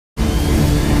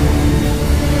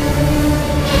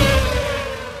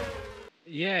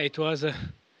Yeah, it was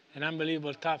an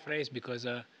unbelievable tough race because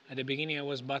at the beginning I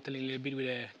was battling a little bit with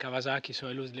Kawasaki, so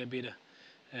I lose a little bit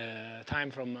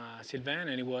time from Sylvain,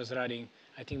 and he was riding,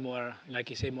 I think, more, like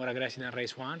you say, more aggressive than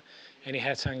race one, and he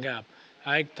had some gap.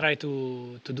 I tried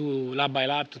to do lap by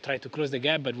lap to try to close the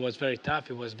gap, but it was very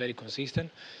tough. It was very consistent.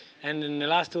 And in the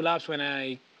last two laps, when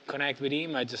I connect with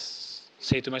him, I just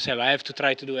say to myself, I have to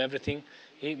try to do everything.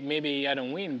 Maybe I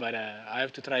don't win, but I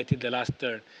have to try till the last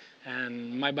turn.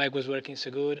 And my bike was working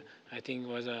so good. I think it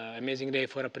was an amazing day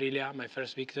for Aprilia, my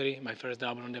first victory, my first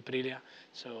double on the Aprilia.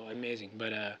 So amazing.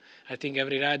 But I think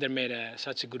every rider made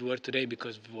such a good work today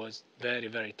because it was very,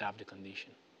 very tough, the condition.